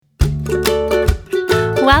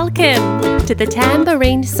Welcome to the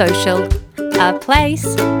Tambourine Social, a place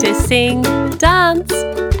to sing, dance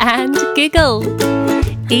and giggle.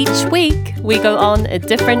 Each week we go on a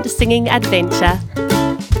different singing adventure.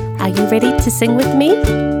 Are you ready to sing with me?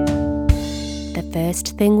 The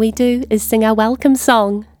first thing we do is sing our welcome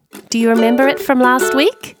song. Do you remember it from last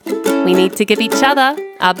week? We need to give each other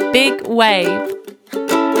a big wave.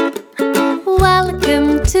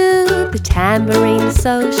 Welcome to the Tambourine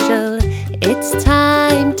Social. It's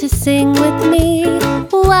time to sing with me.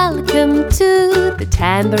 Welcome to the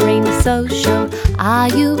Tambourine Social. Are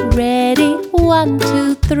you ready? 1,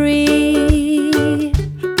 2, 3.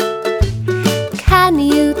 Can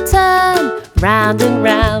you turn round and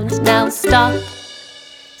round? Now stop.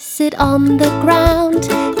 Sit on the ground.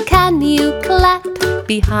 Can you clap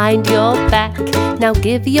behind your back? Now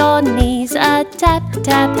give your knees a tap,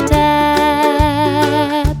 tap,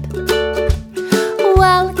 tap.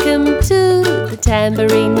 Welcome to the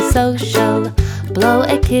Tambourine Social. Blow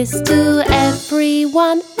a kiss to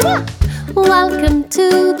everyone. Welcome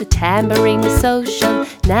to the Tambourine Social.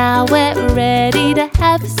 Now we're ready to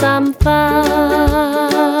have some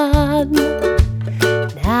fun.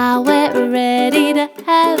 Now we're ready to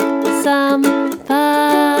have some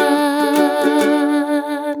fun.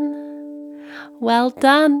 Well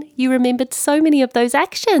done. You remembered so many of those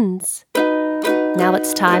actions. Now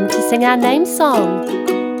it's time to sing our name song.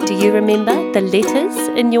 Do you remember the letters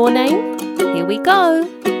in your name? Here we go.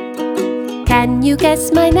 Can you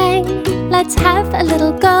guess my name? Let's have a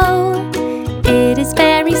little go. It is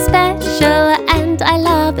very special and I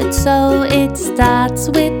love it so. It starts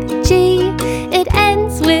with G, it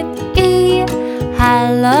ends with E.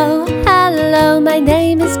 Hello, hello, my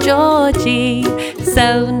name is Georgie.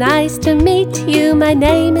 So nice to meet you, my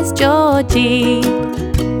name is Georgie.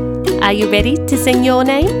 Are you ready to sing your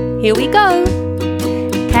name? Here we go.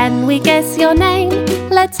 Can we guess your name?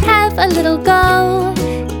 Let's have a little go.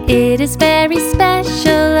 It is very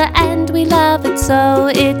special and we love it so.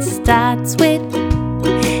 It starts with,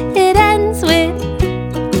 it ends with.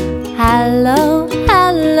 Hello,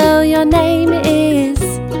 hello, your name is.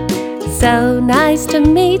 So nice to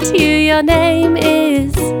meet you, your name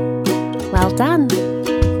is. Well done.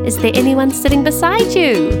 Is there anyone sitting beside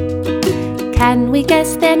you? Can we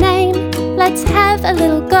guess their name? Let's have a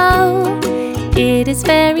little go. It is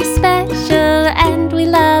very special and we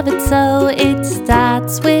love it so. It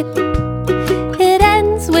starts with, it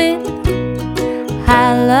ends with.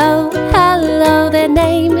 Hello, hello, their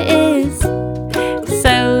name is.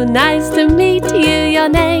 So nice to meet you, your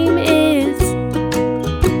name is.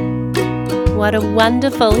 What a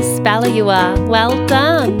wonderful speller you are. Well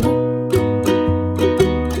done.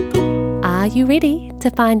 Are you ready to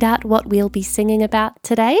find out what we'll be singing about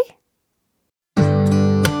today?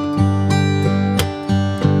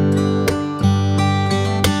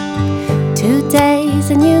 Today's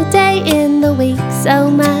a new day in the week. So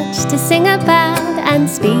much to sing about and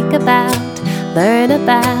speak about, learn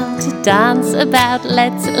about, dance about.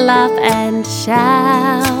 Let's laugh and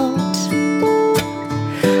shout.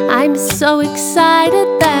 I'm so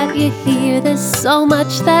excited that you're here. There's so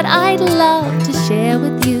much that I'd love to share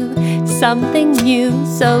with you. Something new,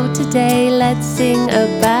 so today let's sing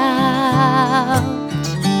about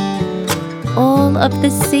all of the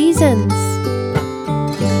seasons.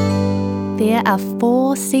 There are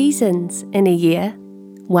 4 seasons in a year.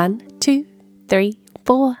 1, 2, 3,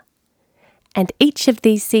 4. And each of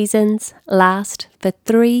these seasons last for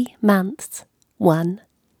 3 months. 1,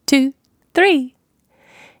 2, 3.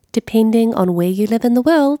 Depending on where you live in the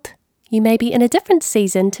world, you may be in a different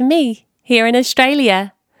season to me here in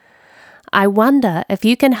Australia. I wonder if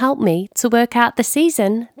you can help me to work out the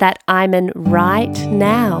season that I'm in right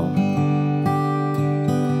now.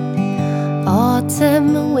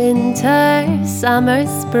 Autumn, winter, summer,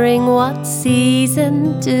 spring. What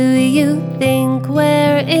season do you think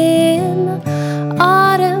we're in?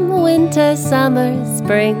 Autumn, winter, summer,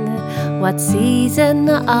 spring. What season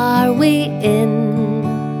are we in?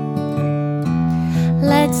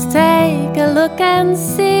 Let's take a look and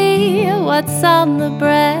see what's on the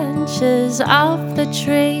branches of the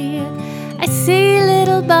tree. I see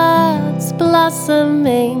little buds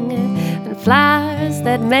blossoming and flowers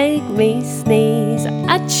that make me sneeze.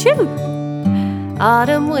 Achoo!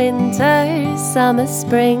 Autumn, winter, summer,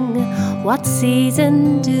 spring. What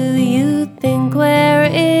season do you think we're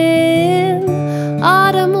in?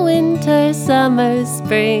 Autumn, winter, summer,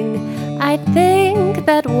 spring. I think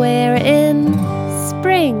that we're in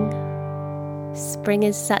spring. Spring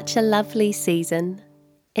is such a lovely season.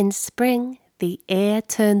 In spring, the air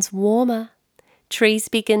turns warmer. Trees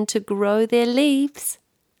begin to grow their leaves.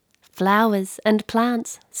 Flowers and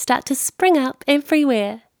plants start to spring up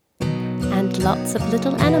everywhere, and lots of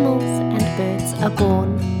little animals and birds are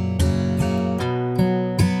born.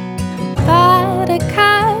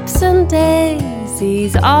 Buttercups and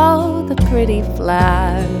daisies, all the pretty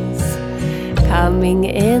flowers, coming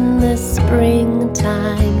in the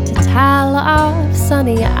springtime to tell of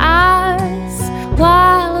sunny hours.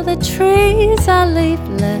 While the trees are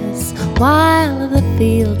leafless, while the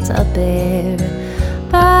fields are bare,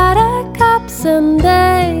 buttercups and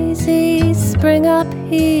daisies spring up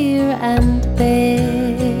here and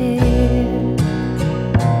there.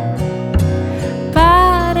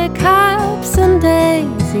 Buttercups and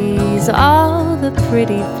daisies, all the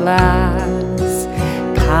pretty flowers,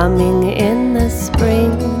 coming in the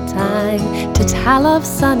springtime to tell of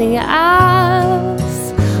sunny hours.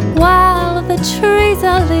 While the trees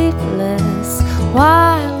are leafless,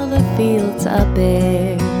 while the fields are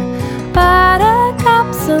bare,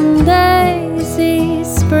 buttercups and daisies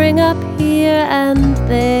spring up here and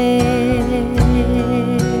there.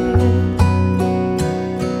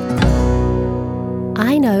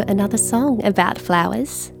 I know another song about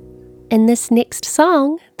flowers. In this next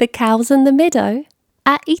song, the cows in the meadow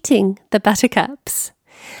are eating the buttercups.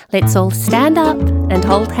 Let's all stand up and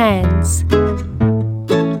hold hands.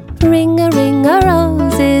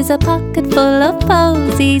 Ring-a-ring-a-rose is a pocket full of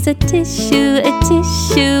posies. A tissue,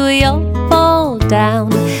 you'll fall down.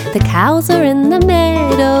 The cows are in the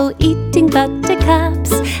meadow eating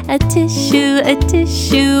buttercups. A tissue,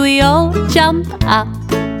 you'll jump up.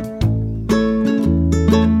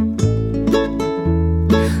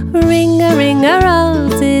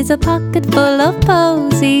 Ring-a-ring-a-rose is a pocket full of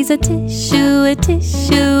posies. A tissue,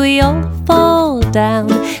 you'll fall down.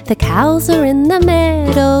 The cows are in the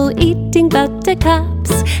meadow eating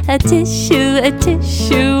buttercups. A tissue,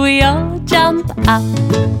 you'll jump up.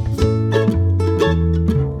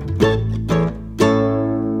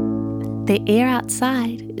 The air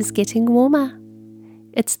outside is getting warmer.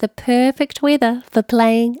 It's the perfect weather for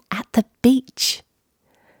playing at the beach.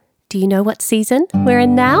 Do you know what season we're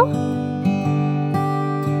in now?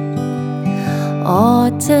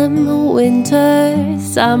 Autumn, winter,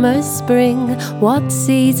 summer, spring. What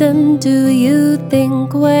season do you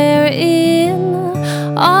think we're in?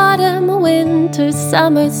 Autumn, winter,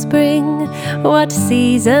 summer, spring. What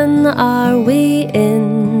season are we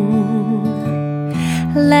in?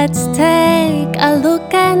 Let's take a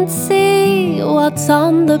look and see what's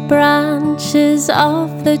on the branches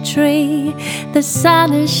of the tree. The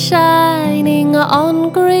sun is shining on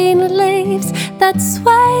green leaves that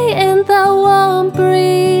sway in the warm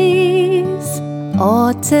breeze.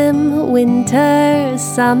 Autumn, winter,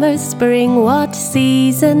 summer, spring. What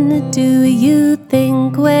season do you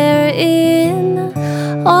think we're in?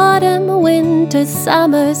 Autumn, winter,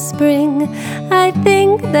 summer, spring. I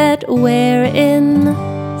think that we're in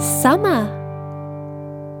summer.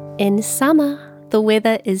 In summer, the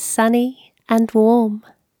weather is sunny and warm.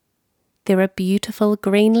 There are beautiful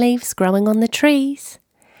green leaves growing on the trees,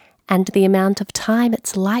 and the amount of time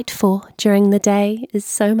it's light for during the day is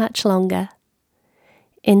so much longer.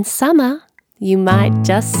 In summer, you might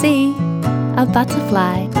just see a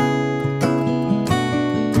butterfly.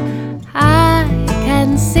 I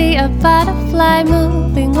can see a butterfly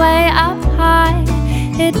moving way up high.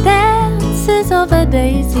 It dances over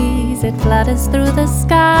daisies, it flutters through the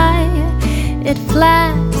sky. It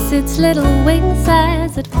flaps its little wings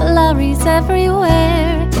as it flurries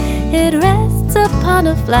everywhere. It rests upon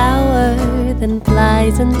a flower, then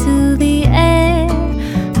flies into the air.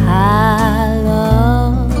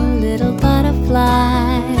 Hello, little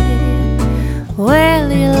butterfly.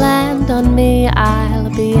 Will you land on me? I'll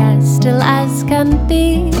be as still as can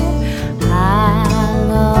be.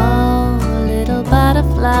 Hello, little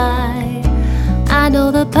butterfly. I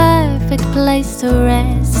know the perfect place to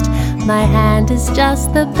rest. My hand is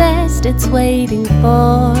just the best. It's waiting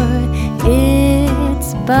for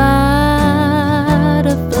its butterfly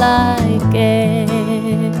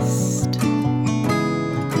guest.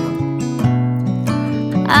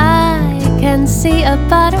 I can see a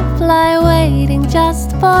butterfly waiting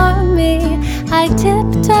just for me. I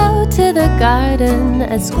tiptoe to the garden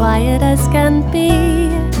as quiet as can be,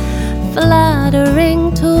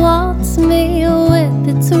 fluttering towards me with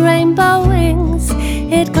its rainbow wings.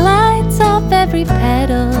 It glides off every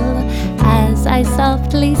petal as I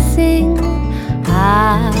softly sing.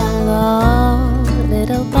 Hello,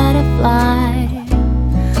 little butterfly.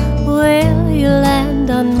 Will you land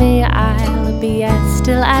on me? I'll be as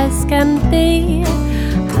still as can be.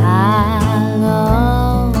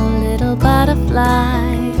 Hello, little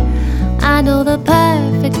butterfly. I know the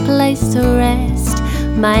perfect place to rest.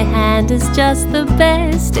 My hand is just the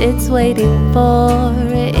best, it's waiting for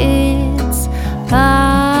its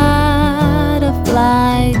butterfly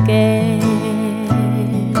guest.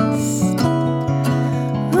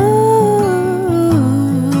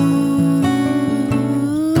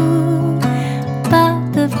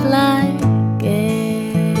 Butterfly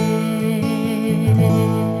guest.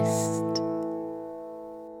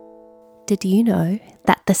 Did you know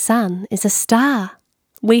that the sun is a star?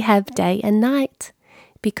 We have day and night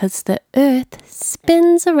because the earth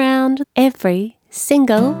spins around every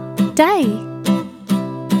single day.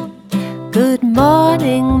 Good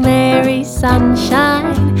morning, Mary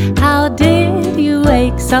Sunshine. How did you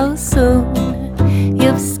wake so soon?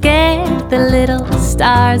 You've scared the little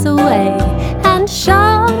stars away and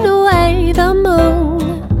shone away the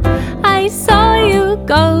moon. I saw you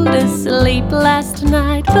go to sleep last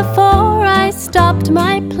night before I stopped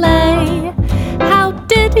my play. How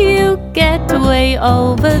did you get way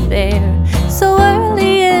over there so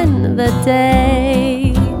early in the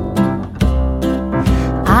day?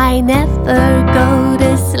 I never go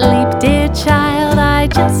to sleep, dear child, I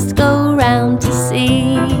just go round to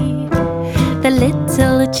see the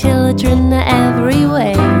little children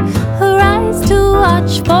everywhere who rise to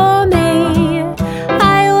watch for me.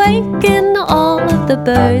 I waken all of the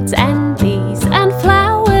birds and bees and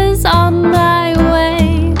flowers on my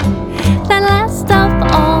way. Then last of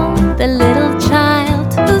all, the little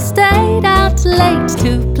child who stayed out late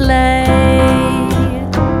to play.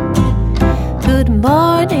 Good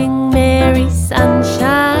morning, Mary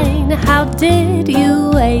Sunshine. How did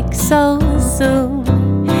you wake so soon?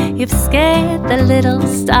 You've scared the little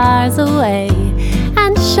stars away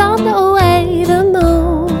and shone away the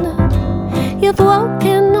moon. You've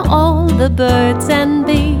woken all the birds and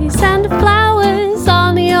bees and flowers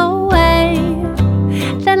on your way.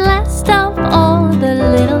 Then last of all, the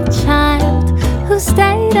little child who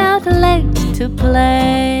stayed out late to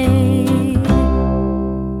play.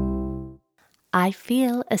 I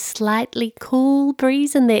feel a slightly cool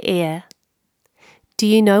breeze in the air. Do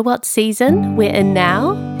you know what season we're in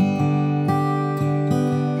now?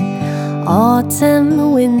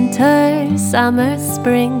 Autumn, winter, summer,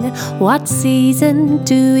 spring. What season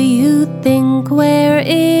do you think we're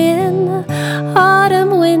in?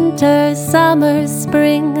 Autumn, winter, summer,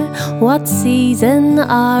 spring. What season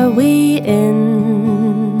are we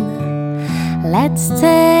in? Let's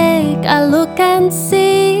take a look and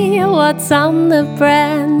see what's on the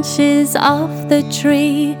branches of the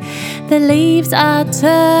tree. The leaves are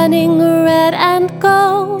turning red and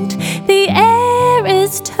gold. The air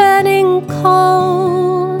is turning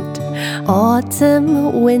cold.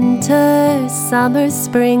 Autumn, winter, summer,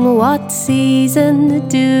 spring. What season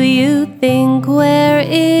do you think we're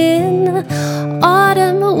in?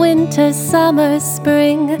 Autumn, winter, summer,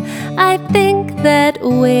 spring. I think that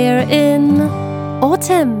we're in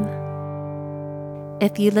autumn.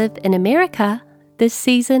 If you live in America, this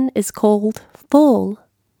season is called fall.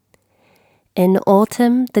 In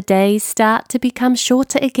autumn, the days start to become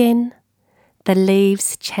shorter again. The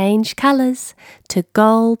leaves change colours to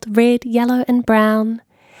gold, red, yellow and brown,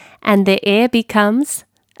 and the air becomes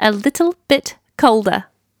a little bit colder.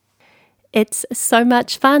 It's so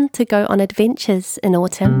much fun to go on adventures in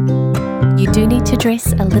autumn. You do need to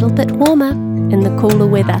dress a little bit warmer in the cooler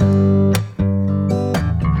weather.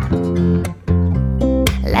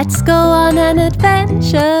 Let's go on an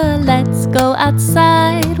adventure, let's go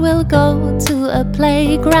outside. We'll go to a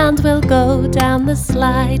playground, we'll go down the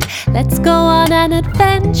slide. Let's go on an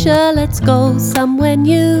adventure, let's go somewhere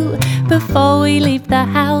new. Before we leave the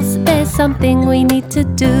house, there's something we need to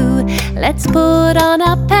do. Let's put on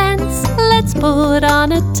our pants, let's put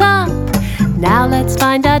on a top. Now let's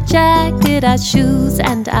find our jacket, our shoes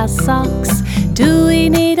and our socks. Do we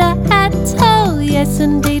need a hat? Oh yes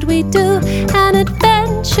indeed we do. An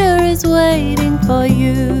adventure is waiting for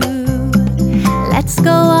you. Let's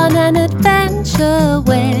go on an adventure.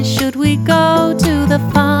 Where should we go? To the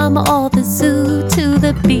farm or the zoo? To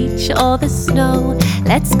the beach or the snow?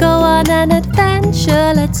 Let's go on an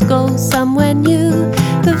adventure. Let's go somewhere new.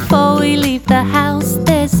 Before we leave the house,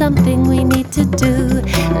 there's something we need to do.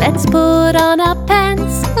 Let's put on our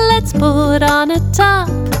pants, let's put on a top.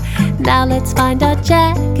 Now let's find our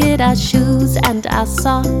jacket, our shoes and our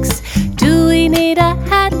socks. Do we need a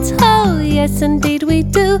hat? Oh yes indeed we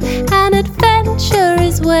do. An adventure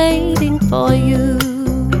is waiting for you.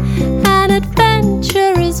 An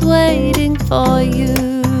adventure is waiting for you.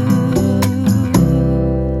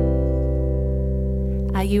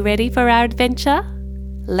 Are you ready for our adventure?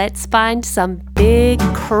 Let's find some big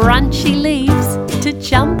crunchy leaves to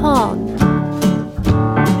jump on.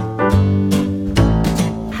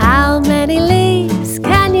 How many leaves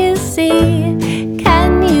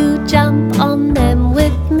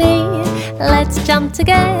Let's jump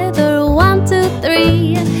together, 1, 2,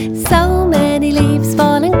 3. So many leaves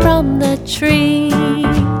falling from the trees.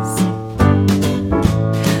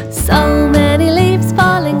 So many leaves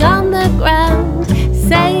falling on the ground,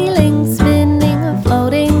 sailing, spinning,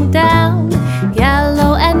 floating down.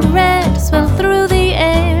 Yellow and red swirl through the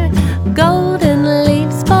air, golden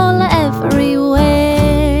leaves fall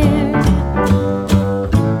everywhere.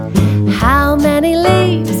 How many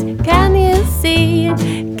leaves can you see?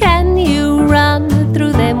 Can you run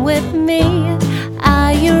through them with me?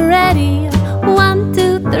 Are you ready? 1,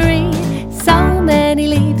 2, 3. So many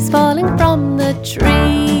leaves falling from the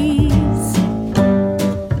trees.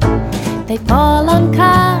 They fall on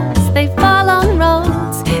cars, they fall on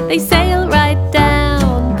roads, they sail right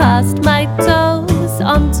down past my toes,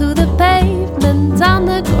 onto the pavement, on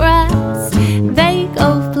the grass. They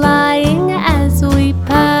go flying as we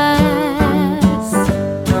pass.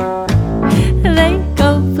 They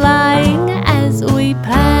go flying as we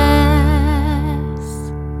pass.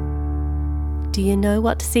 Do you know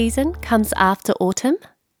what season comes after autumn?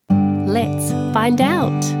 Let's find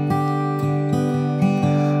out.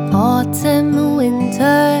 Autumn,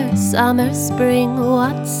 winter, summer, spring,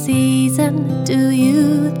 what season do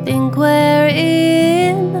you think we're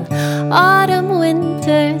in? Autumn,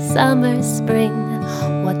 winter, summer, spring,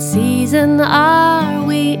 what season are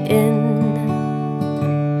we in?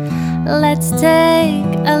 Let's take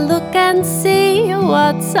a look and see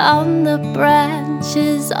what's on the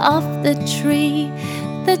branches of the tree.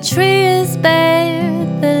 The tree is bare,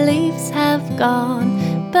 the leaves have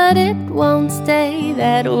gone, but it won't stay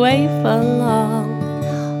that way for long.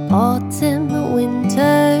 Autumn,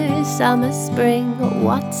 winter, summer, spring,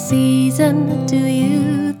 what season do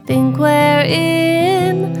you think we're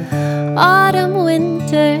in? Autumn,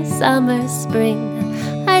 winter, summer, spring,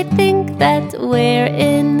 I think that we're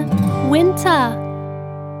in winter.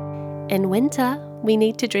 In winter, we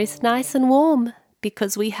need to dress nice and warm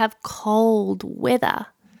because we have cold weather.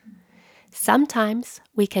 Sometimes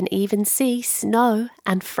we can even see snow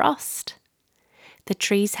and frost. The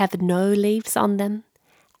trees have no leaves on them,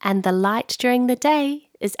 and the light during the day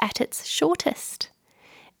is at its shortest.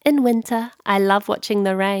 In winter, I love watching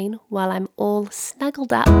the rain while I'm all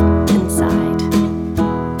snuggled up inside.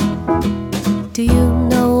 Do you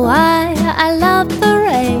know why I love the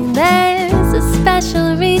rain? There's a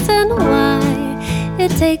special reason why.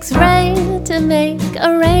 It takes rain to make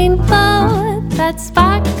a rainbow that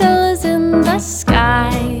sparkles in the sky.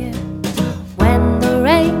 When the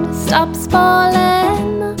rain stops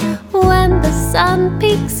falling, when the sun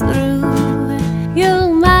peeks through,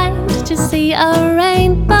 you might just see a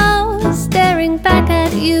rainbow staring back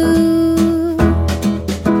at you.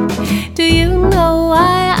 Do you know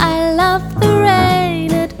why I love the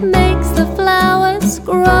rain? It makes the flowers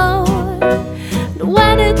grow.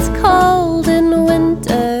 When it's cold in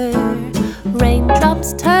winter,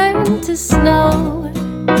 raindrops turn to snow.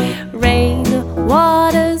 Rain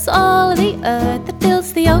waters all the earth, it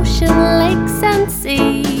fills the ocean, lakes and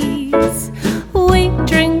seas. We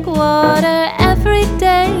drink water every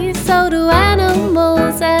day, so do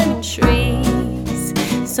animals and trees.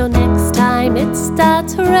 So next time it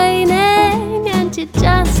starts raining and you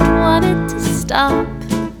just want it to stop,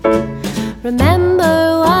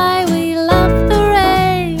 remember why we love the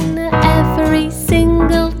rain, every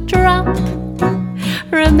single drop.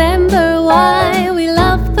 Remember why we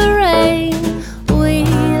love the rain, we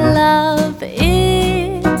love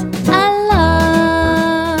it a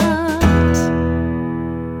lot.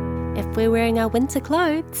 If we're wearing our winter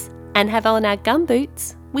clothes and have on our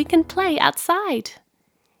gumboots, we can play outside,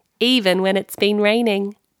 even when it's been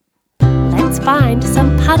raining. Let's find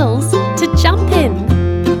some puddles to jump in.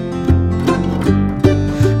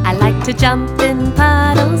 I like to jump in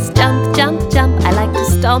puddles, jump, jump, jump. I like to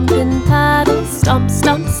stomp in puddles, stomp,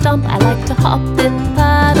 stomp, stomp. I like to hop in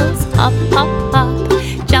puddles, hop, hop, hop.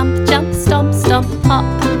 Jump, jump, stomp, stomp, hop.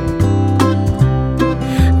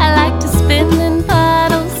 I like to spin in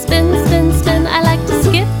puddles, spin, spin, spin. I like to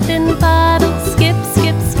skip in puddles, skip,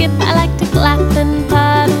 skip, skip. I like to clap in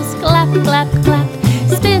puddles, clap, clap, clap.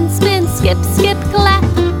 Spin, spin, skip, skip, clap.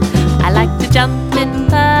 I like to jump in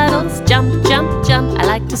puddles, jump, jump, jump. I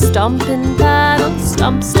like to stomp in puddles,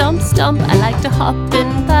 stomp, stomp, stomp. I like to hop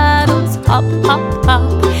in puddles, hop, hop,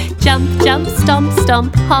 hop. Jump, jump, stomp,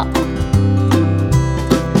 stomp, hop.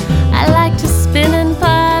 I like to spin in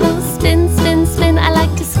puddles, spin, spin, spin. I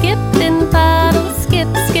like to skip in puddles, skip,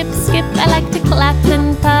 skip, skip. I like to clap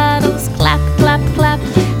in puddles, clap, clap, clap.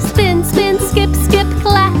 Spin, spin, skip, skip,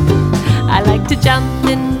 clap. I like to jump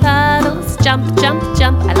in puddles, jump, jump,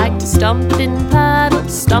 jump. I like to stomp in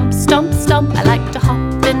puddles, stomp, stomp, stomp. I like to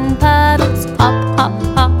hop in puddles, hop, hop,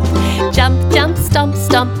 hop. Jump,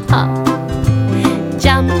 stomp, hop.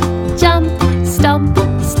 Jump, jump, stomp,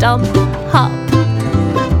 stomp, hop.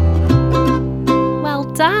 Well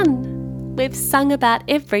done! We've sung about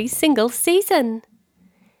every single season.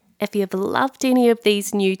 If you've loved any of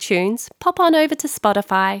these new tunes, pop on over to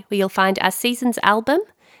Spotify where you'll find our seasons album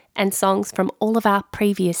and songs from all of our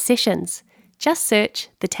previous sessions. Just search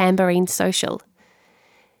The Tambourine Social.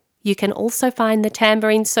 You can also find The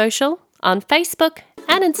Tambourine Social on Facebook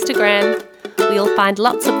and Instagram, where you'll find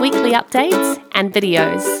lots of weekly updates and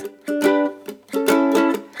videos.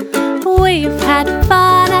 We've had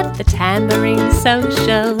fun at the Tambourine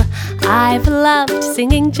Social. I've loved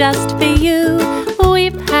singing just for you.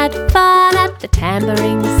 We've had fun at the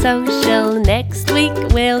Tambourine Social. Next week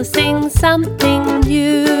we'll sing something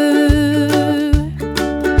new.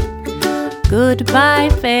 Goodbye,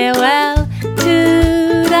 farewell,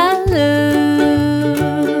 toodaloo.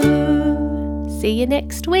 See you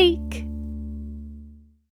next week.